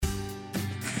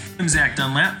I'm Zach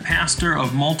Dunlap, pastor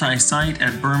of Multi-Site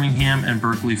at Birmingham and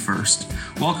Berkeley First.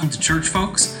 Welcome to Church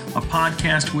Folks, a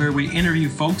podcast where we interview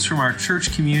folks from our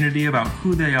church community about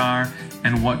who they are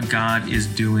and what God is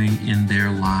doing in their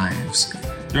lives.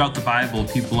 Throughout the Bible,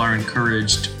 people are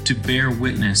encouraged to bear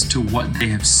witness to what they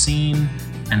have seen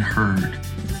and heard.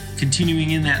 Continuing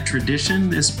in that tradition,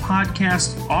 this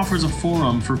podcast offers a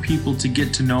forum for people to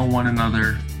get to know one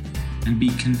another and be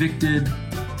convicted,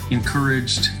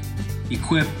 encouraged,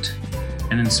 equipped,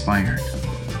 and inspired.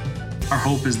 Our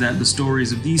hope is that the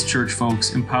stories of these church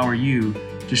folks empower you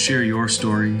to share your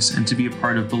stories and to be a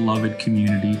part of beloved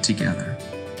community together.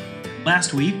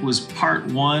 Last week was part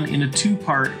one in a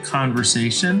two-part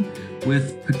conversation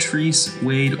with Patrice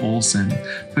Wade Olson.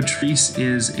 Patrice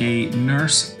is a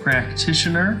nurse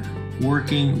practitioner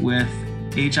working with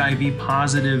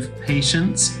HIV-positive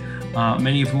patients,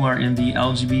 many of whom are in the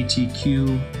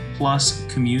LGBTQ plus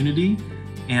community.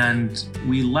 And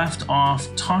we left off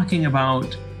talking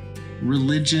about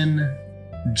religion,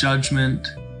 judgment,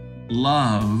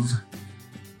 love,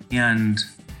 and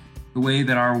the way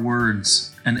that our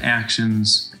words and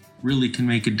actions really can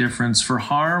make a difference for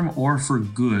harm or for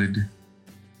good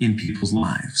in people's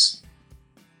lives.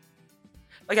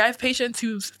 Like, I have patients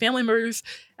whose family members,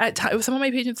 at times, some of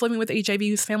my patients living with HIV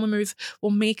whose family members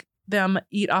will make them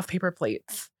eat off paper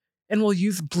plates and will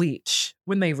use bleach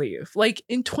when they leave, like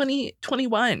in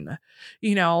 2021,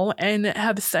 and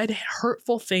have said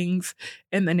hurtful things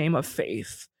in the name of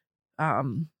faith.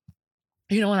 Some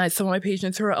of my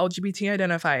patients who are LGBT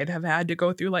identified have had to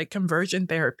go through like conversion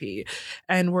therapy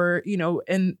and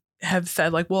and have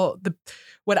said like, what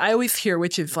I always hear,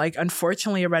 which is like,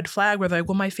 unfortunately a red flag, where they're like,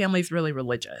 well, my family's really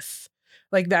religious.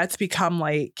 Like, that's become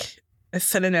like a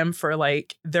synonym for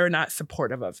like, they're not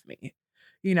supportive of me.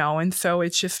 And so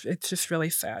it's just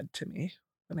really sad to me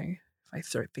when I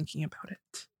start thinking about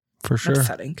it. For sure.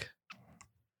 Upsetting.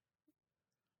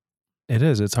 It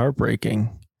is. It's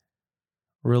heartbreaking.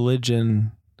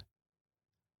 Religion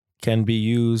can be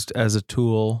used as a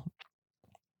tool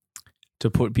to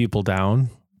put people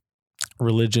down.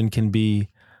 Religion can be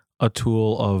a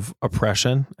tool of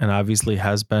oppression, and obviously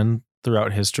has been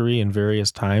throughout history in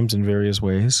various times in various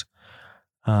ways.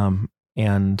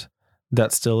 And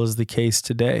that still is the case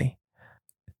today.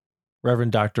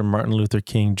 Reverend Dr. Martin Luther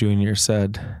King Jr.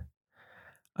 said,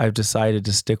 "I've decided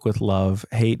to stick with love.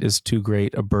 Hate is too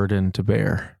great a burden to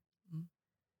bear."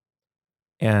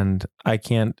 And I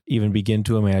can't even begin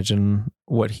to imagine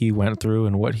what he went through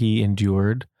and what he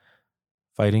endured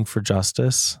fighting for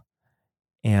justice,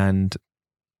 and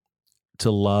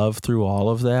to love through all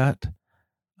of that.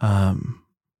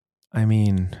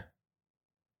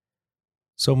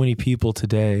 So many people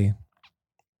today,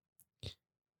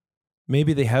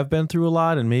 maybe they have been through a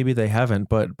lot and maybe they haven't,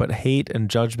 but hate and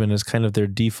judgment is kind of their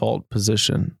default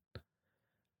position.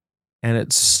 And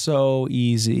it's so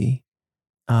easy.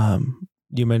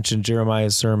 You mentioned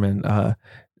Jeremiah's sermon.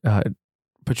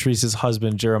 Patrice's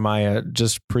husband, Jeremiah,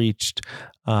 just preached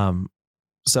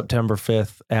September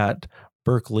 5th at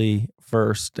Berkeley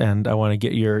First. And I want to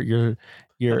get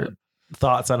your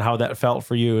thoughts on how that felt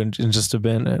for you in just a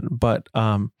minute. But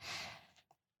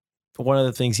one of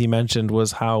the things he mentioned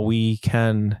was how we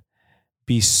can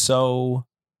be so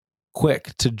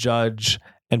quick to judge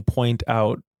and point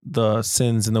out the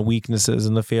sins and the weaknesses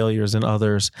and the failures in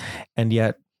others, and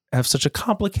yet have such a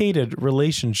complicated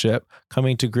relationship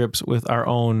coming to grips with our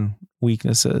own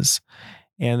weaknesses.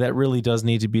 And that really does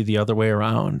need to be the other way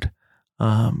around.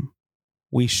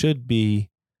 We should be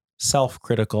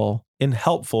self-critical in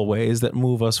helpful ways that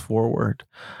move us forward.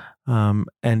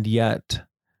 And yet,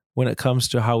 when it comes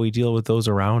to how we deal with those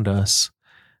around us,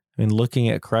 looking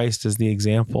at Christ as the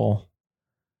example,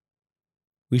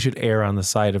 we should err on the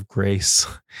side of grace.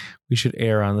 We should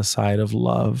err on the side of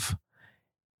love.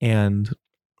 And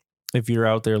if you're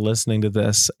out there listening to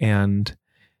this and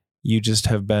you just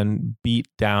have been beat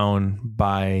down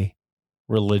by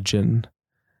religion,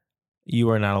 you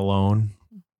are not alone.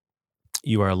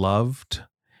 You are loved.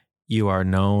 You are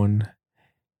known.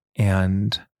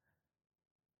 And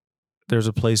there's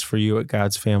a place for you at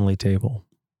God's family table.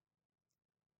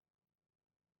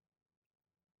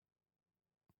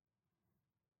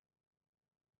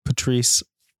 Patrice,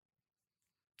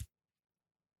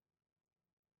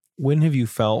 when have you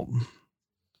felt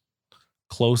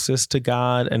closest to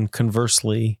God, and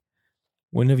conversely,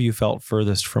 when have you felt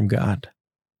furthest from God?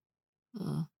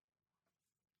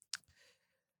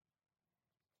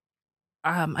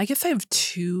 I guess I have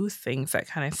two things that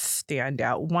kind of stand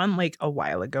out. One, like a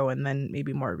while ago, and then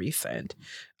maybe more recent.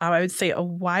 I would say a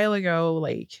while ago,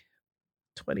 like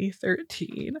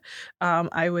 2013,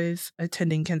 I was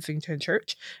attending Kensington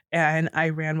Church, and I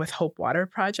ran with Hope Water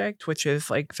Project, which is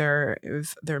like their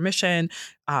mission.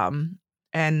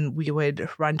 And we would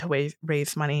run to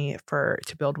raise money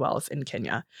to build wells in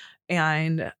Kenya.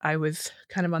 And I was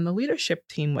kind of on the leadership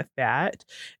team with that.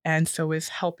 And so was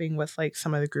helping with like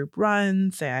some of the group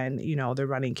runs and, the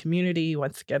running community,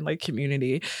 once again, like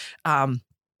community.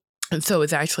 And so it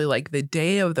was actually like the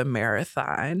day of the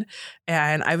marathon,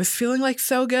 and I was feeling like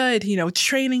so good.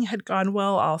 Training had gone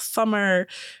well all summer,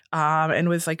 and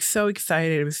was like so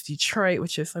excited. It was Detroit,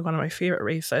 which is like one of my favorite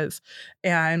races,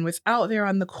 and was out there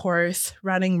on the course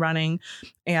running.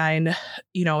 And,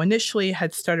 initially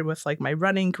had started with like my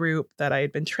running group that I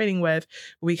had been training with.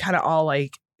 We kind of all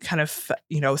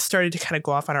started to kind of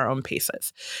go off on our own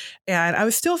paces. And I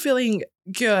was still feeling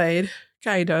good,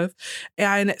 kind of.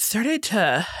 And it started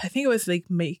to, I think it was like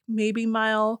maybe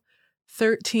mile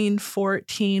 13,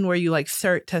 14, where you like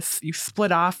you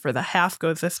split off, for the half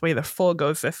goes this way, the full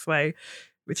goes this way,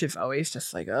 which is always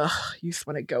just like, you just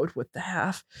want to go with the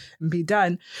half and be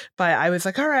done. But I was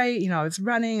like, all right, I was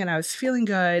running and I was feeling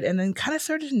good, and then kind of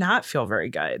started to not feel very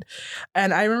good.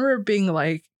 And I remember being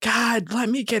like, God, let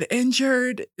me get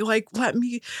injured. Like, let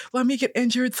me get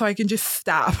injured so I can just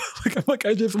stop.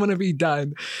 I just want to be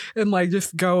done and like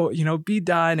just go, be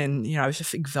done. And, I was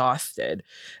just exhausted.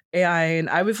 And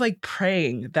I was like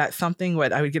praying that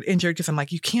I would get injured, because I'm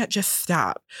like, you can't just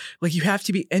stop. Like, you have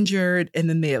to be injured, and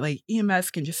then the like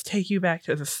EMS can just take you back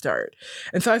to the start.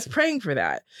 And so I was praying for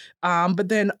that. But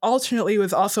then alternately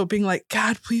was also being like,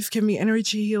 God, please give me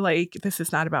energy. Like, this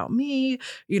is not about me.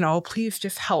 Please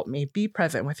just help me. Be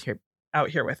present out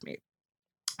here with me.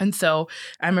 And so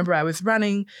I remember I was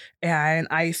running, and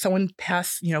someone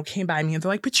passed, came by me, and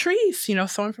they're like, Patrice,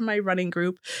 someone from my running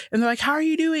group. And they're like, how are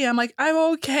you doing? I'm like, I'm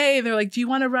okay. They're like, do you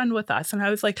want to run with us? And I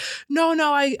was like, no,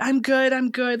 I'm good.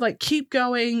 I'm good. Like, keep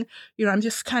going. I'm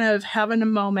just kind of having a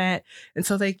moment. And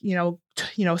so they,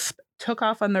 took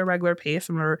off on their regular pace,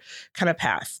 and were kind of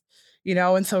passed.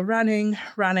 And so running.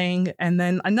 And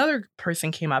then another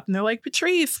person came up, and they're like,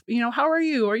 Patrice, how are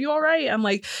you? Are you all right? I'm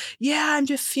like, yeah, I'm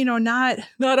just, not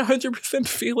 100%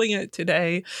 feeling it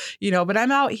today, but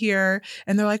I'm out here.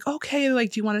 And they're like, okay,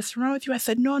 like, do you want us to run with you? I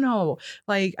said, no,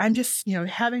 like, I'm just,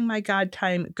 having my God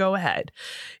time. Go ahead,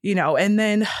 and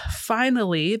then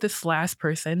finally this last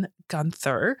person,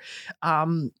 Gunther,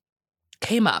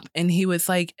 came up, and he was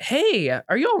like, hey,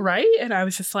 are you all right? And I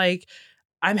was just like,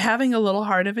 I'm having a little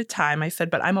hard of a time. I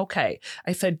said, but I'm okay.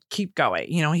 I said, keep going.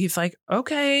 He's like,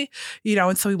 okay.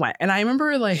 And so we went. And I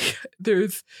remember like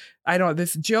there's,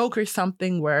 this joke or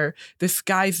something where this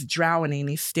guy's drowning.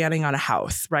 He's standing on a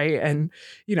house, right? And,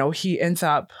 he ends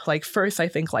up like, first, I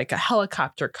think like a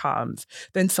helicopter comes,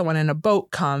 then someone in a boat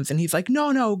comes, and he's like,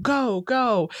 no,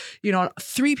 go.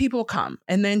 3 people come,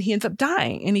 and then he ends up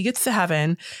dying, and he gets to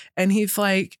heaven, and he's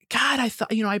like, God, I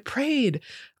thought, I prayed.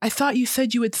 I thought you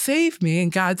said you would save me.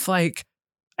 And God's like,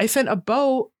 I sent a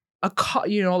boat, a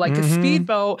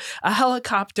speedboat, a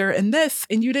helicopter, and this,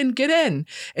 and you didn't get in.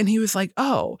 And he was like,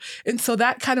 oh. And so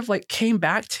that kind of like came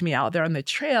back to me out there on the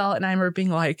trail. And I remember being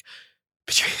like,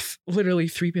 Patrice, literally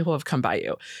 3 people have come by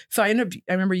you. So I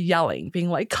remember yelling, being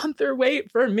like, Gunther,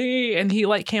 wait for me. And he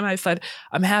like came and I said,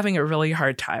 I'm having a really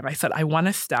hard time. I said, I want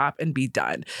to stop and be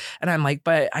done. And I'm like,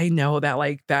 but I know that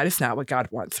like, that is not what God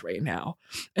wants right now.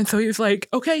 And so he was like,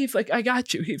 okay. He's like, I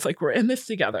got you. He's like, we're in this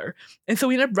together. And so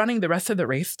we ended up running the rest of the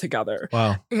race together.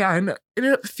 Wow. And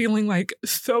ended up feeling like it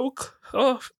still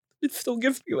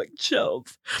gives me like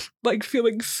chills, like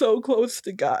feeling so close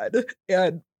to God.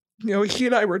 And he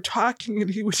and I were talking,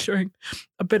 and he was sharing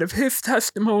a bit of his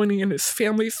testimony and his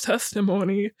family's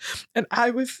testimony. And I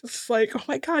was just like, oh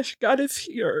my gosh, God is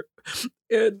here.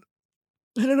 And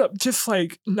ended up just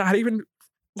like not even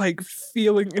like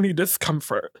feeling any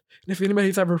discomfort. And if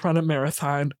anybody's ever run a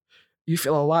marathon, you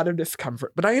feel a lot of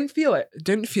discomfort. But I didn't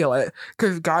feel it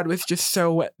because God was just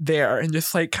so there and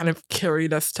just like kind of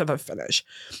carried us to the finish.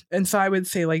 And so I would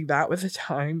say like that was a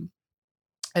time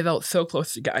I felt so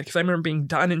close to God, because I remember being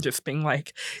done and just being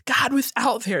like, God was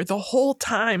out there the whole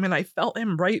time, and I felt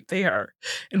him right there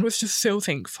and was just so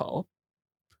thankful.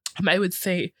 I would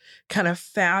say kind of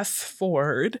fast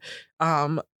forward,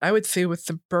 I would say with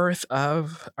the birth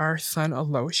of our son,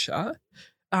 Alosha.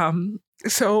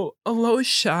 So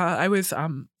Alosha, I was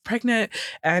pregnant,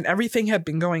 and everything had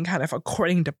been going kind of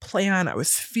according to plan. I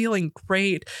was feeling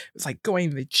great. I was like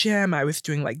going to the gym. I was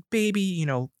doing like baby,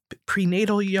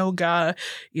 prenatal yoga,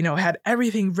 had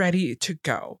everything ready to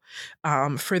go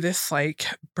for this like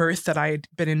birth that I had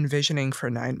been envisioning for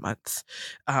 9 months.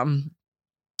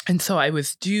 And so I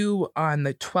was due on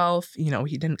the 12th.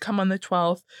 He didn't come on the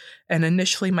 12th. And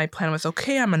initially my plan was,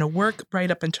 okay, I'm going to work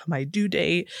right up until my due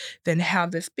date, then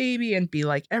have this baby and be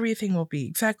like, everything will be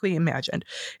exactly imagined.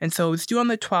 And so it was due on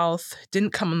the 12th,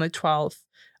 didn't come on the 12th.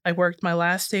 I worked my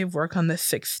last day of work on the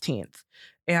 16th.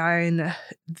 And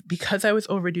because I was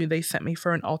overdue, they sent me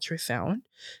for an ultrasound.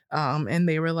 And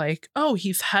they were like, oh,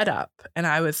 he's head up. And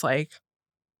I was like,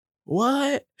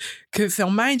 what? Because, so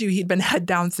mind you, he'd been head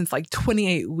down since like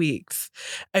 28 weeks.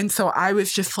 And so I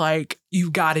was just like, you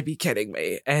got to be kidding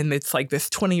me. And it's like this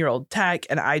 20-year-old tech.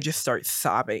 And I just start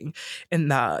sobbing in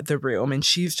the room. And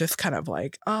she's just kind of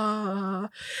like, ah.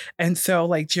 And so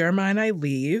like Jeremiah and I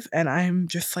leave. And I'm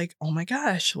just like, oh my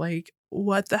gosh, like,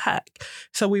 what the heck?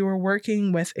 So we were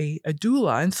working with a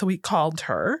doula. And so we called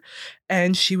her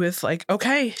and she was like,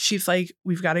 okay, she's like,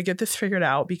 we've got to get this figured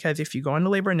out because if you go into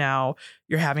labor now,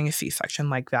 you're having a C-section,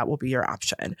 like that will be your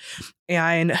option.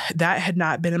 And that had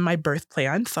not been in my birth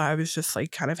plan. So I was just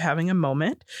like kind of having a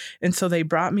moment. And so they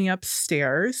brought me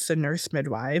upstairs, the nurse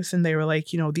midwives, and they were like,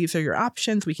 these are your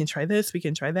options. We can try this, we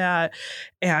can try that.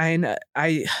 And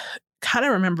I kind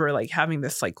of remember like having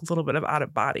this like little bit of out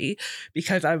of body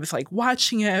because I was like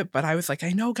watching it, but I was like, I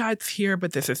know God's here,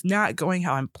 but this is not going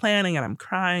how I'm planning, and I'm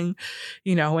crying,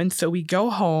 and so we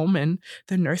go home and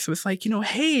the nurse was like,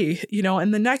 hey,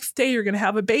 and the next day you're going to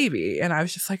have a baby. And I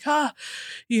was just like,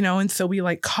 and so we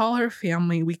like call our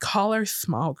family, we call our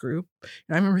small group.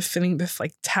 And I remember sending this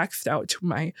like text out to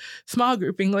my small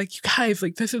group being like, you guys,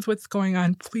 like, this is what's going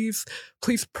on. Please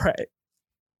pray.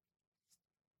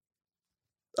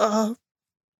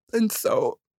 And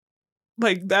so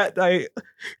like that night,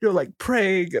 like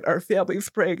praying and our family's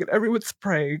praying and everyone's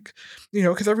praying,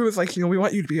 because everyone's like, we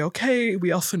want you to be okay.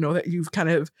 We also know that you've kind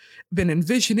of been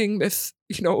envisioning this,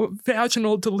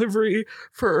 vaginal delivery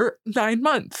for 9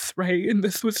 months, right? And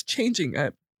this was changing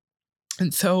it.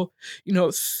 And so,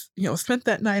 spent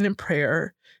that night in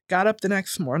prayer, got up the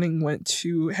next morning, went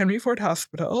to Henry Ford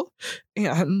Hospital,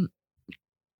 and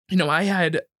I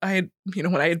had,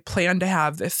 when I had planned to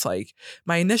have this, like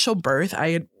my initial birth,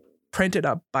 I had printed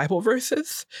up Bible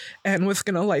verses and was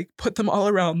going to like put them all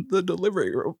around the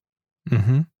delivery room.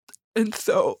 Mm-hmm. And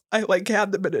so I like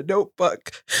had them in a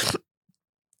notebook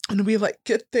and we like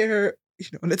get there,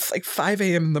 and it's like 5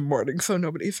 a.m. in the morning. So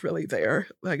nobody's really there.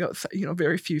 Like,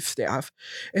 very few staff.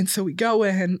 And so we go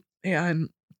in and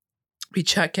we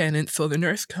check in, and so the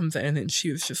nurse comes in and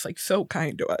she was just like so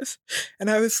kind to us. And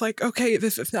I was like, okay,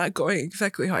 this is not going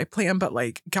exactly how I planned, but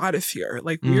like God is here.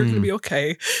 Like we're going to be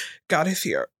okay. God is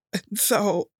here. And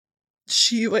so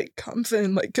she like comes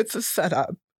in, like gets us set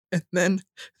up. And then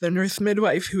the nurse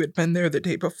midwife who had been there the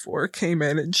day before came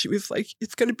in and she was like,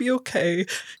 it's going to be okay.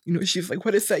 She's like,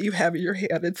 what is that you have in your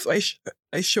hand? And so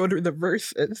I showed her the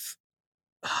verses.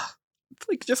 It's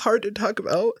like just hard to talk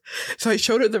about. So I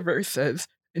showed her the verses.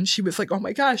 And she was like, oh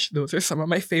my gosh, those are some of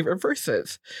my favorite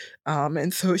verses.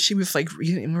 And so she was like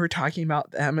reading, and we were talking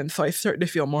about them. And so I started to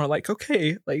feel more like,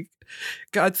 okay, like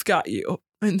God's got you.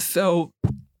 And so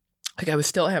like I was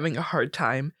still having a hard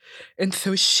time. And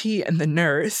so she and the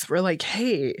nurse were like,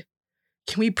 hey,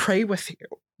 can we pray with you?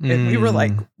 And we were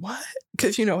like, what?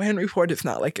 Because, Henry Ford is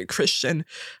not like a Christian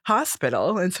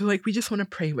hospital. And so like, we just want to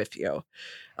pray with you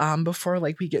before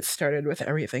like we get started with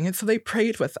everything. And so they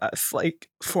prayed with us, like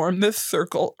formed this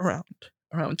circle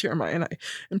around Jeremiah and I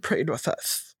and prayed with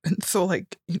us. And so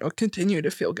like, continue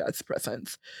to feel God's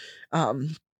presence.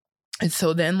 And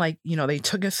so then like, they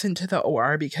took us into the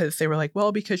OR because they were like,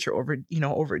 well, because you're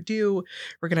overdue,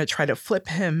 we're going to try to flip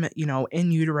him,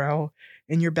 in utero,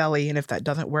 in your belly. And if that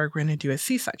doesn't work, we're going to do a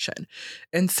C-section.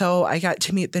 And so I got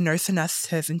to meet the nurse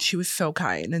anesthetist and she was so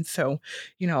kind. And so,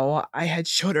 I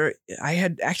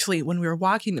had actually, when we were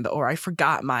walking to the OR, I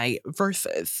forgot my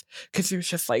verses because there's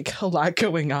just like a lot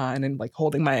going on and like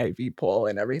holding my IV pole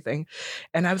and everything.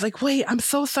 And I was like, wait, I'm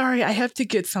so sorry. I have to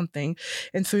get something.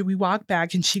 And so we walked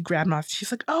back and she grabbed me off.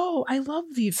 She's like, oh, I love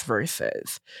these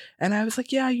verses. And I was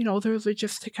like, yeah, those are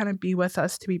just to kind of be with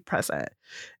us, to be present.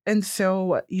 And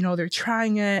so, they're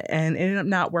trying it and it ended up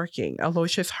not working.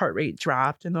 Alocia's heart rate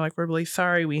dropped and they're like, we're really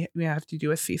sorry. We have to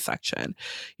do a C-section,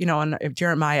 and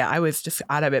Jeremiah, I was just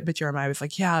out of it, but Jeremiah was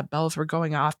like, yeah, bells were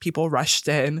going off. People rushed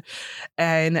in.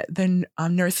 And then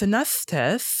nurse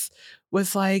anesthetist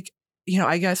was like,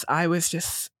 I guess I was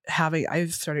just I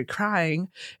started crying.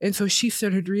 And so she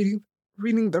started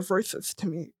reading the verses to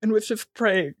me and was just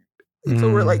praying.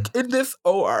 So we're like in this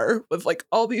OR with like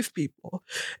all these people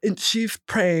and she's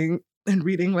praying and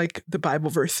reading like the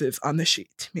Bible verses on the sheet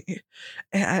to me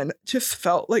and just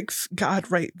felt like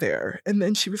God right there. And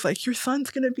then she was like, your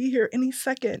son's going to be here any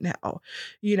second now,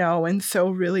 and so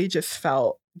really just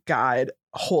felt God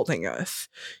holding us,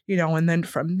 and then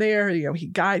from there, he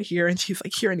got here and she's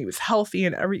like here and he was healthy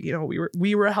and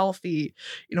we were healthy,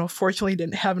 fortunately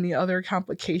didn't have any other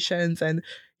complications. And,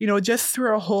 just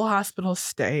through our whole hospital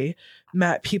stay,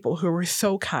 met people who were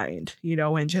so kind,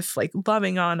 and just like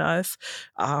loving on us.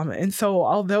 And so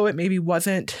although it maybe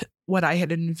wasn't what I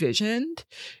had envisioned,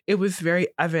 it was very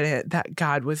evident that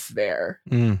God was there.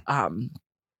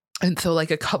 And so like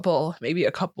maybe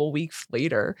a couple weeks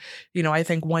later, I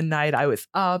think one night I was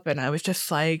up and I was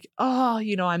just like, oh,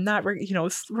 I'm not,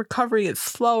 recovery is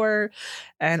slower.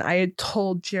 And I had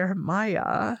told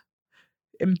Jeremiah,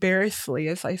 embarrassingly,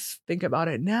 as I think about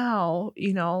it now,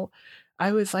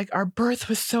 I was like, our birth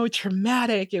was so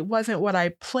traumatic. It wasn't what I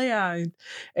planned.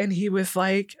 And he was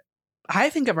like, I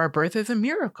think of our birth as a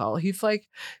miracle. He's like,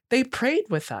 they prayed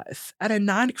with us at a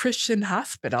non-Christian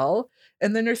hospital,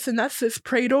 and the nurse anesthetist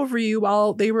prayed over you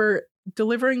while they were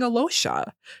delivering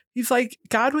Alosha. He's like,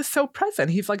 God was so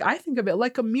present. He's like, I think of it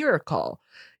like a miracle,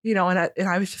 and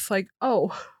I was just like,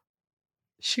 oh,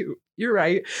 shoot, you're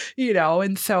right,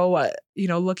 and so,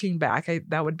 looking back,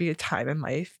 that would be a time in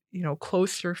my,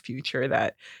 closer future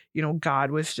that,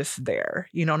 God was just there,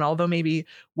 and although maybe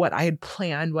what I had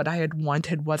planned, what I had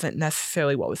wanted wasn't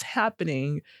necessarily what was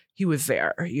happening, he was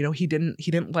there, he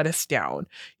didn't let us down,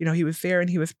 he was there and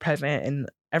he was present, and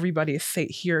everybody is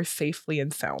here safely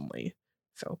and soundly.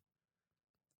 So.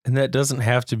 And that doesn't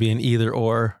have to be an either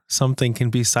or. Something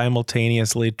can be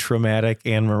simultaneously traumatic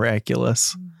and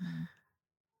miraculous. Mm-hmm.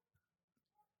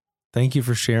 Thank you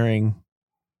for sharing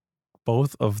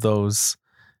both of those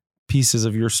pieces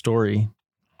of your story.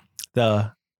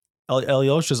 The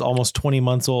Alyosha is almost 20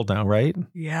 months old now, right?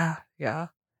 Yeah.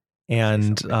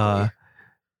 And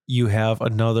you have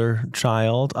another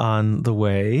child on the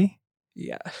way.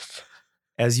 Yes.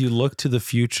 As you look to the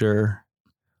future,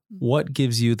 what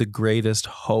gives you the greatest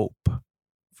hope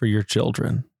for your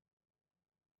children?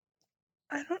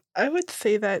 I would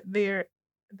say that they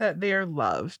are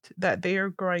loved, that they are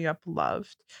growing up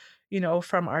loved,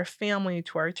 from our family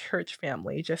to our church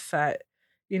family, just that,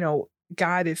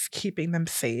 God is keeping them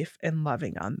safe and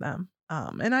loving on them.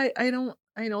 And I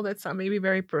know that's not maybe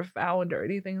very profound or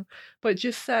anything, but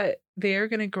just that they're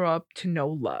going to grow up to know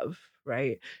love,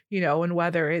 right? And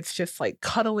whether it's just like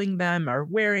cuddling them or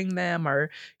wearing them or,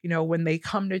 when they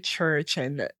come to church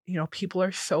and, people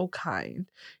are so kind,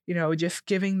 just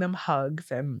giving them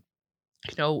hugs. And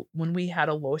when we had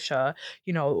Alosha,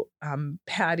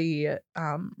 Patty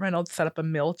Reynolds set up a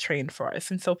meal train for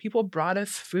us. And so people brought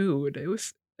us food. It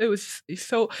was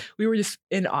so, we were just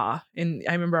in awe. And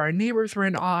I remember our neighbors were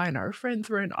in awe and our friends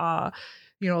were in awe,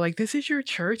 like, this is your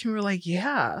church? And we were like,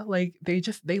 yeah, like they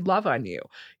love on you.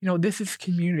 This is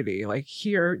community, like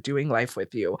here doing life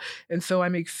with you. And so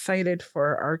I'm excited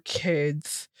for our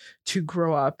kids to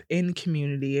grow up in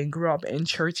community and grow up in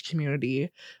church community.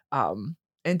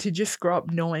 And to just grow up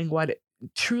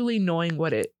truly knowing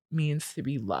what it means to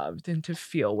be loved and to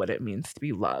feel what it means to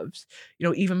be loved,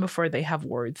 even before they have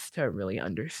words to really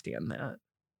understand that.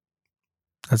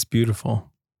 That's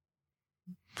beautiful.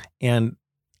 And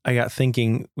I got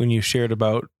thinking when you shared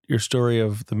about your story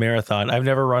of the marathon. I've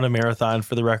never run a marathon,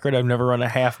 for the record. I've never run a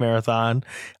half marathon.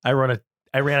 I ran a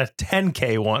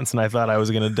 10K once and I thought I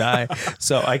was going to die.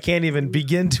 So I can't even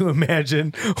begin to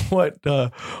imagine what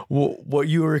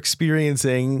you were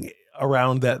experiencing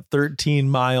around that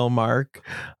 13-mile mark,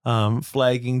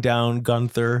 flagging down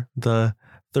Gunther, the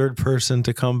third person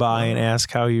to come by and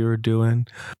ask how you were doing.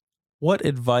 What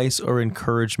advice or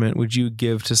encouragement would you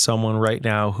give to someone right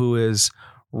now who is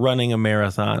running a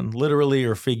marathon, literally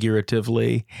or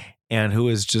figuratively, and who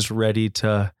is just ready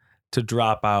to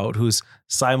drop out, who's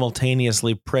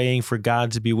simultaneously praying for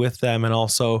God to be with them and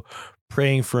also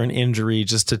praying for an injury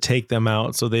just to take them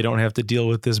out so they don't have to deal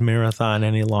with this marathon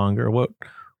any longer? What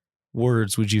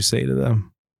words would you say to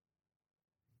them?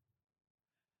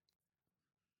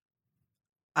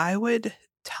 I would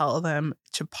tell them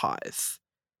to pause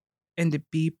and to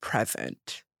be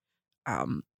present.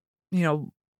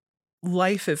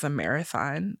 Life is a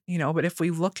marathon, but if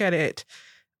we look at it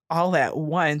all at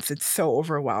once, it's so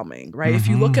overwhelming, right? Mm-hmm. If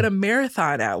you look at a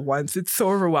marathon at once, it's so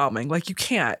overwhelming. Like, you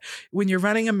can't. When you're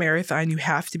running a marathon, you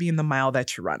have to be in the mile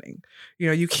that you're running.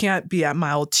 You can't be at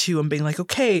mile 2 and being like,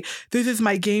 okay, this is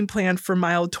my game plan for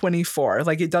mile 24.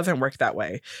 Like, it doesn't work that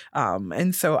way.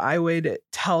 And so I would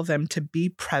tell them to be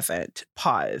present,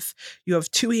 pause. You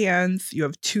have 2 hands, you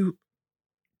have two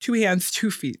hands,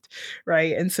 2 feet,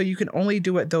 right? And so you can only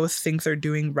do what those things are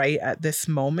doing right at this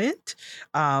moment.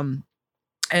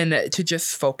 And to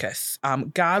just focus.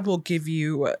 God will give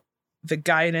you the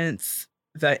guidance,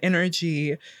 the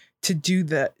energy to do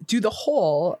the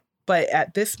whole But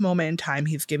at this moment in time,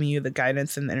 he's giving you the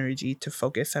guidance and the energy to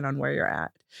focus in on where you're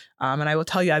at. And I will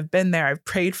tell you, I've been there. I've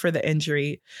prayed for the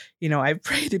injury. I've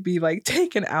prayed to be like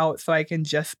taken out so I can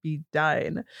just be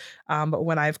done. But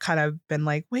when I've kind of been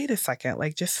like, wait a second,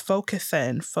 like just focus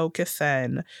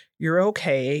in. You're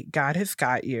okay. God has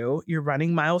got you. You're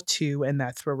running mile 2, and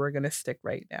that's where we're going to stick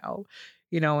right now.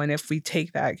 And if we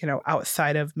take that,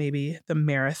 outside of maybe the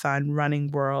marathon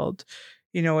running world,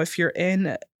 if you're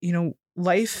in,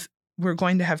 life, we're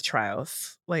going to have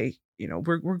trials. Like,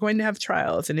 we're going to have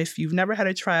trials. And if you've never had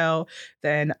a trial,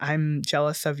 then I'm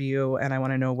jealous of you and I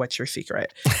want to know what's your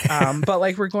secret. But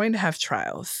like, we're going to have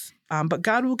trials. But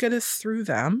God will get us through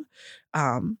them.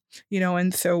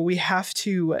 And so we have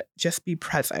to just be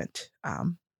present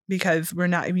because we're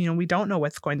not, we don't know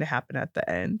what's going to happen at the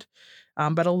end.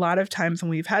 But a lot of times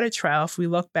when we've had a trial, if we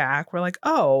look back, we're like,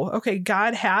 oh, okay,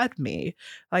 God had me.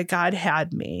 Like God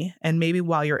had me. And maybe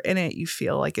while you're in it, you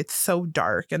feel like it's so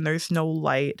dark and there's no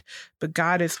light, but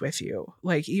God is with you.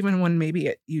 Like even when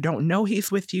maybe you don't know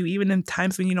he's with you, even in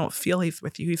times when you don't feel he's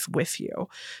with you.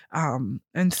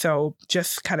 And so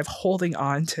just kind of holding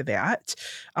on to that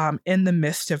in the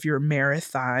midst of your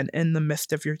marathon, in the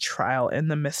midst of your trial, in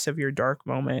the midst of your dark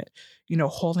moment,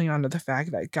 holding on to the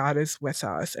fact that God is with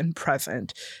us and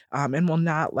present and will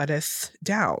not let us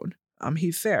down.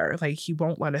 He's there. Like he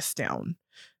won't let us down.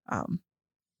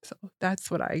 So that's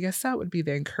what I guess that would be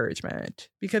the encouragement,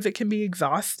 because it can be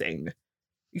exhausting.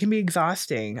 It can be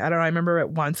exhausting. I don't know. I remember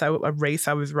at once a race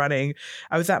I was running.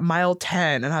 I was at mile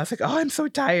 10 and I was like, oh, I'm so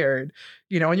tired.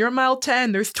 When you're at mile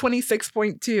 10, there's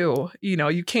 26.2.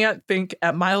 You can't think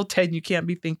at mile 10, you can't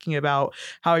be thinking about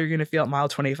how you're going to feel at mile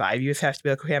 25. You just have to be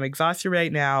like, okay, I'm exhausted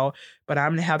right now, but I'm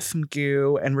going to have some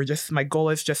goo. And my goal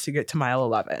is just to get to mile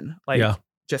 11,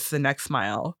 just the next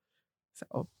mile.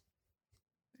 So,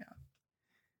 yeah.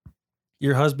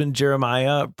 Your husband,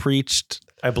 Jeremiah, preached,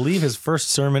 I believe, his first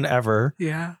sermon ever.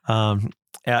 Yeah.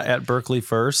 At Berkeley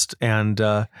First. And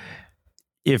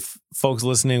if folks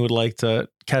listening would like to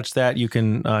catch that, you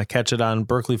can catch it on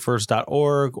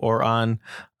berkeleyfirst.org or on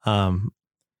the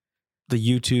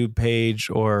YouTube page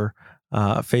or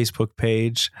Facebook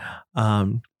page.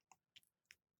 I'm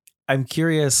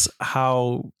curious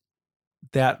how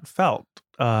that felt,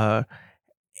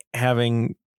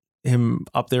 having him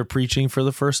up there preaching for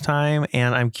the first time.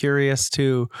 And I'm curious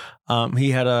too,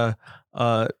 he had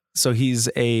so he's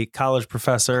a college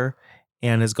professor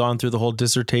and has gone through the whole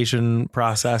dissertation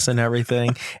process and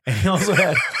everything. And he also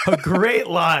had a great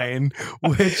line,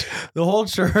 which the whole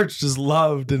church just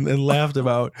loved and laughed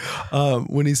about,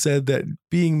 when he said that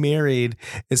being married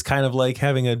is kind of like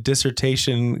having a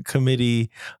dissertation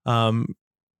committee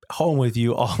home with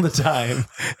you all the time.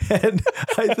 And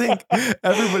I think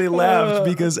everybody laughed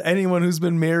because anyone who's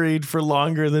been married for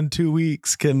longer than 2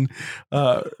 weeks can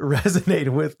resonate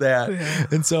with that. Yeah.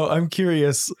 And so I'm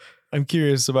curious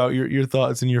about your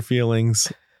thoughts and your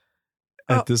feelings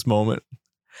at this moment.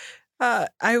 I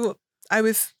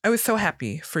was so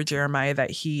happy for Jeremiah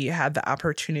that he had the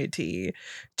opportunity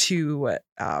to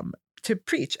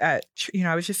preach at,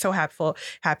 I was just so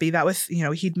happy. That was,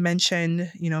 he'd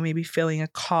mentioned, maybe feeling a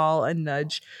call, a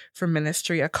nudge for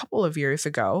ministry a couple of years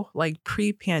ago, like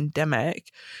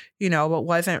pre-pandemic, but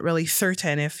wasn't really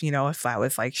certain if that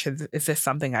was like, is this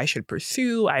something I should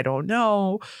pursue? I don't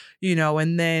know,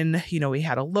 and then, we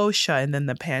had Alosha and then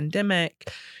the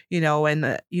pandemic,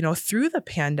 and, through the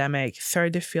pandemic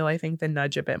started to feel, I think, the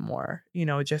nudge a bit more,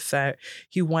 just that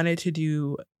he wanted to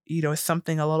do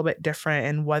something a little bit different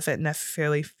and wasn't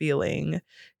necessarily feeling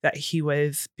that he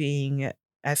was being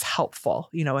as helpful,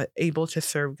 able to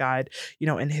serve God,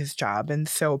 in his job. And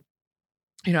so,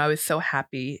 I was so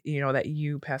happy, that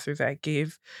you, Pastor Zach,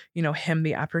 gave, him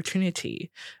the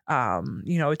opportunity,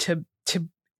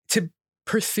 to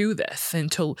pursue this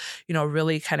and to,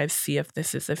 really kind of see if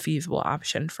this is a feasible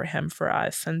option for him, for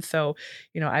us. And so,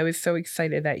 I was so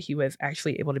excited that he was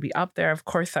actually able to be up there. Of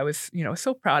course, I was,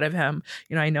 so proud of him.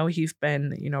 I know he's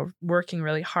been, working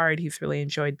really hard. He's really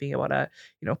enjoyed being able to,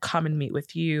 come and meet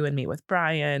with you and meet with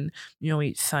Brian,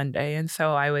 each Sunday. And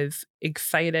so I was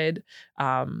excited.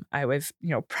 I was,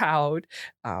 proud,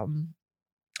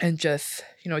 and just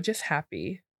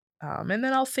happy. And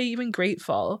then I'll say even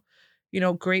grateful.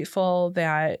 Grateful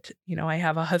that, I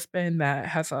have a husband that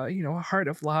has a heart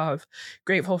of love.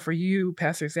 Grateful for you,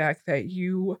 Pastor Zach, that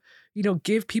you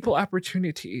give people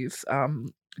opportunities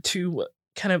to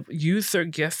kind of use their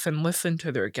gifts and listen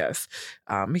to their gifts.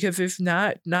 Because there's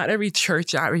not every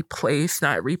church, not every place,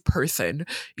 not every person,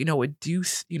 would do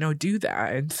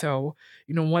that. And so,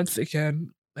 once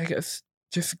again, I guess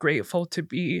just grateful to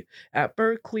be at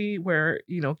Berkeley where,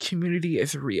 community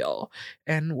is real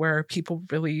and where people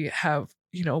really have,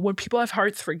 when people have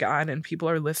hearts for God and people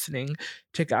are listening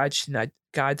to God's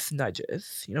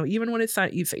nudges, even when it's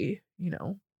not easy,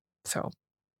 So,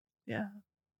 yeah.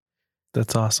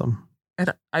 That's awesome.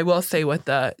 And I will say with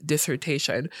the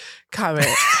dissertation comment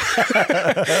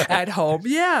at home,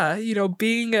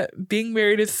 being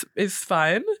married is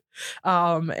fun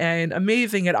and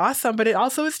amazing and awesome, but it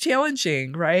also is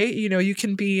challenging, right? You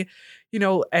can be,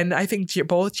 and I think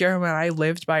both Jeremy and I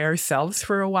lived by ourselves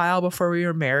for a while before we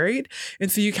were married.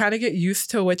 And so you kind of get used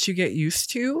to what you get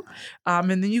used to. And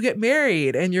then you get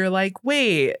married and you're like,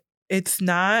 wait, it's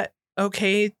not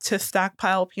okay to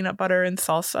stockpile peanut butter and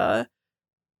salsa.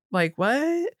 Like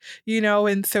what?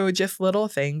 And so just little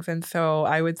things. And so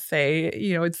I would say,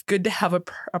 it's good to have a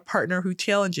partner who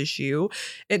challenges you.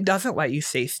 It doesn't let you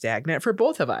stay stagnant for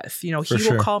both of us. He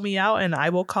will call me out and I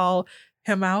will call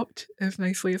him out as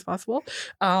nicely as possible.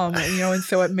 And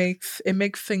so it makes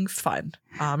things fun.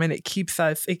 And it keeps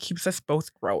us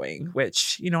both growing,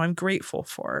 which, I'm grateful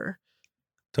for.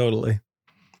 Totally.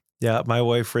 Yeah. My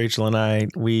wife, Rachel, and I,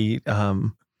 we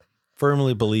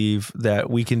firmly believe that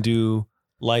we can do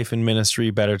life and ministry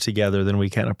better together than we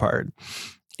can apart.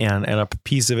 And a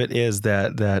piece of it is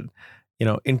that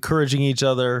encouraging each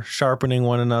other, sharpening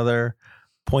one another,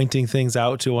 pointing things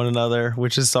out to one another,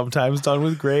 which is sometimes done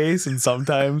with grace and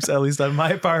sometimes, at least on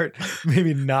my part,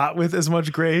 maybe not with as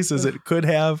much grace as it could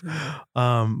have.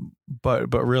 But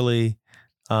really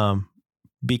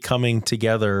becoming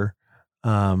together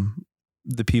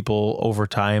the people over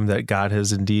time that God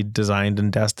has indeed designed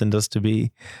and destined us to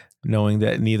be, knowing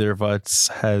that neither of us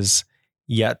has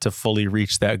yet to fully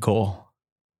reach that goal.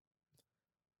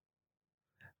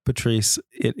 Patrice,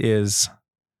 it is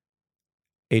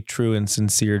a true and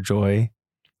sincere joy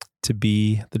to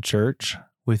be the church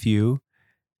with you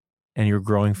and your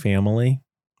growing family.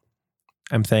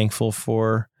 I'm thankful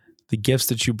for the gifts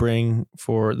that you bring,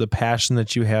 for the passion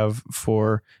that you have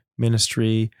for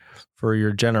ministry, for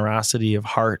your generosity of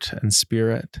heart and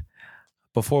spirit.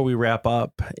 Before we wrap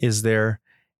up, is there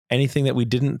anything that we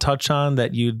didn't touch on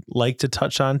that you'd like to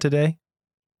touch on today?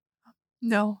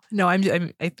 No.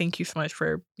 I thank you so much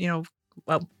for,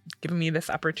 giving me this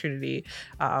opportunity,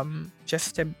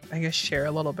 just to, I guess, share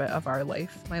a little bit of my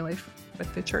life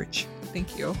with the church.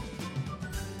 Thank you.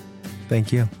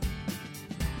 Thank you.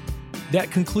 That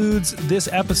concludes this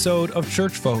episode of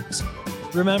Church Folks.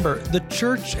 Remember, the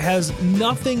church has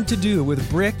nothing to do with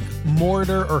brick,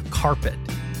 mortar, or carpet.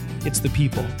 It's the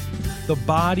people, the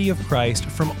body of Christ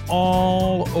from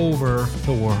all over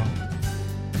the world.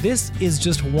 This is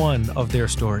just one of their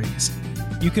stories.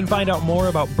 You can find out more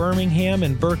about Birmingham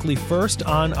and Berkeley First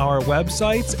on our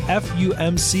websites,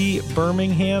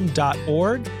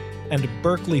 fumcbirmingham.org and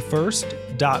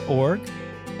berkeleyfirst.org.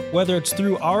 Whether it's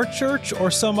through our church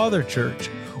or some other church,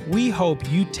 we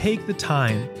hope you take the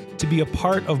time to be a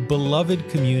part of beloved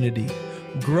community,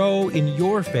 grow in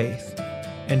your faith,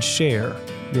 and share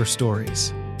your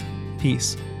stories.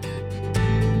 Peace.